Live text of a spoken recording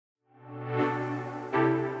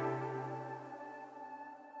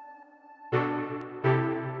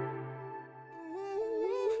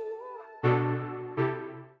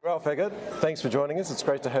Ralf Eggert, thanks for joining us. It's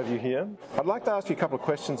great to have you here. I'd like to ask you a couple of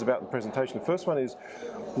questions about the presentation. The first one is,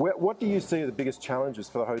 what do you see are the biggest challenges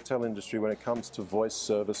for the hotel industry when it comes to voice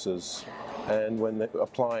services and when they're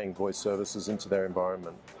applying voice services into their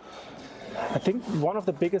environment? I think one of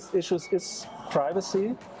the biggest issues is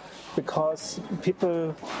privacy, because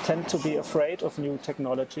people tend to be afraid of new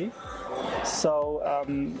technology. So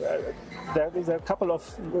there is a couple of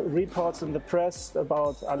reports in the press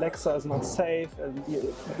about Alexa is not safe and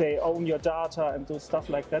they own your data and do stuff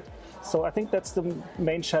like that. So I think that's the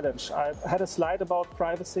main challenge. I had a slide about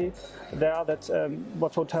privacy there that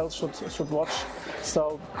what hotels should watch.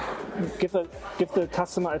 So give the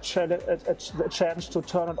customer a chance to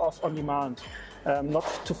turn it off on demand. Not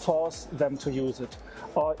to force them to use it,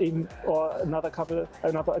 or another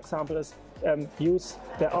example is use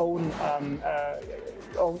their own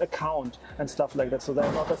account and stuff like that. So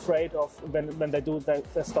they're not afraid of when they do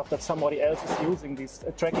their stuff that somebody else is using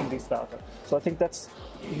tracking these data. So I think that's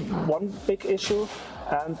one big issue,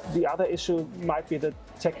 and the other issue might be the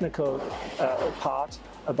technical part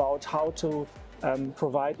about how to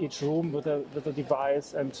provide each room with a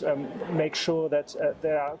device and make sure that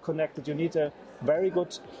they are connected. You need a very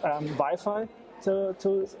good Wi-Fi to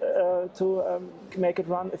make it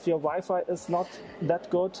run. If your Wi-Fi is not that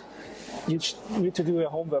good, you need to do your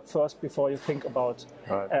homework first before you think about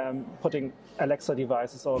putting Alexa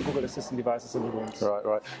devices or Google Assistant devices in the rooms.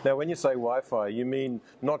 Right. Now, when you say Wi-Fi, you mean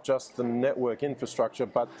not just the network infrastructure,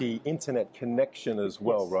 but the internet connection as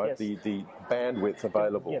well, yes, right? Yes. The bandwidth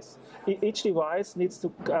available. Yes. Each device needs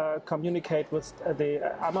to communicate with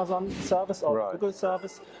the Amazon service or Google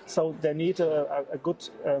service, so they need a good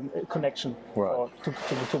connection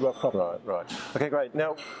to work properly. Right. Okay, great.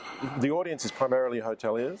 Now, the audience is primarily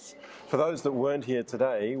hoteliers. For those that weren't here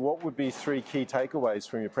today, what would be 3 key takeaways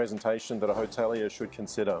from your presentation that a hotelier should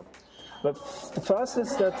consider? But the first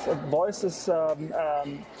is that voice is a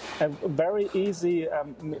very easy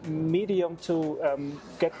medium to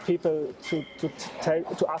get people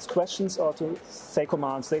to ask questions or to say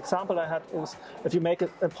commands. The example I had was, if you make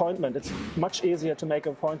an appointment, it's much easier to make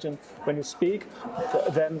an appointment when you speak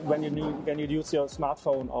than when you use your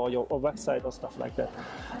smartphone or your website or stuff like that.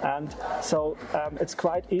 And so it's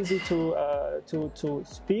quite easy to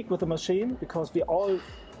speak with the machine, because we all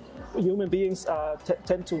human beings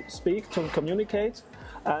tend to speak, to communicate,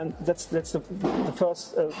 and that's the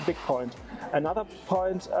first big point. Another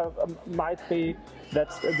point might be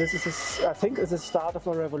that I think is the start of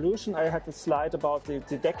a revolution. I had the slide about the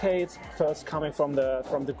decades, first coming from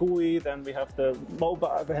the GUI, then we have the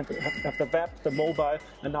mobile, we have the web, the mobile,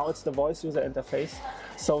 and now it's the voice user interface.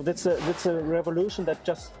 So that's a revolution that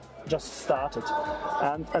just started,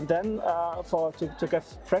 and then to give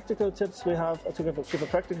practical tips, we have to give a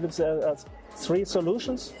practical tips. 3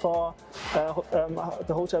 solutions for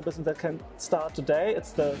the hotel business that can start today.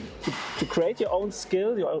 It's to create your own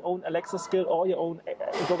skill, your own Alexa skill, or your own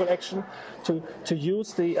Google action to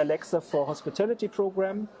use the Alexa for Hospitality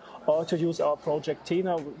program, or to use our project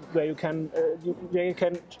Tina, where you can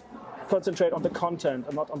concentrate on the content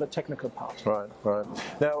and not on the technical part. Right.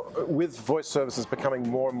 Now, with voice services becoming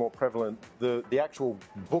more and more prevalent, the actual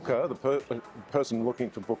booker, the person looking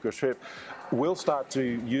to book a trip, will start to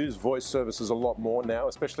use voice services a lot more now,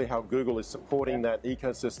 especially how Google is supporting that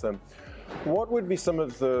ecosystem. What would be some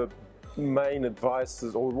of the main advice,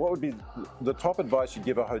 or what would be the top advice you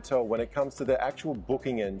give a hotel when it comes to their actual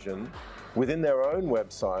booking engine within their own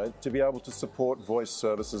website to be able to support voice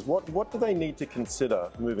services? What do they need to consider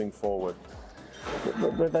moving forward?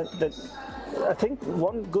 I think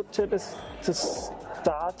one good tip is to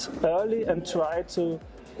start early and try to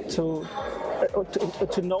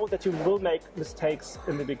know that you will make mistakes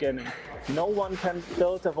in the beginning. No one can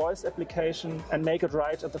build a voice application and make it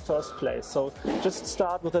right at the first place. So just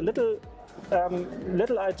start with a little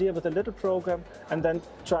idea, with a little program, and then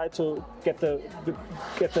try to get the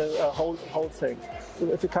whole thing.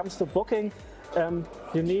 If it comes to booking,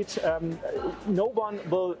 you need no one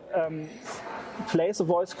will place a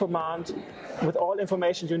voice command with all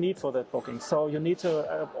information you need for that booking. So you need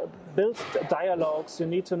to build dialogues. You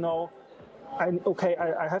need to know,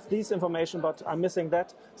 I have this information, but I'm missing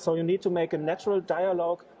that. So you need to make a natural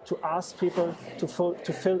dialogue to ask people to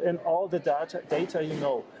fill in all the data you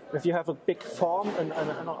know. If you have a big form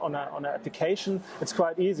on an application, it's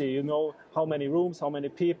quite easy. You know how many rooms, how many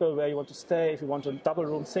people, where you want to stay, if you want a double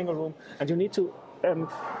room, single room, and you need to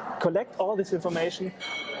collect all this information,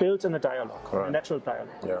 build in a dialogue, a natural dialogue.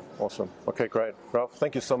 Yeah, awesome. Okay, great. Ralf,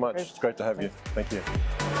 thank you so much. It's great to have you. Thank you.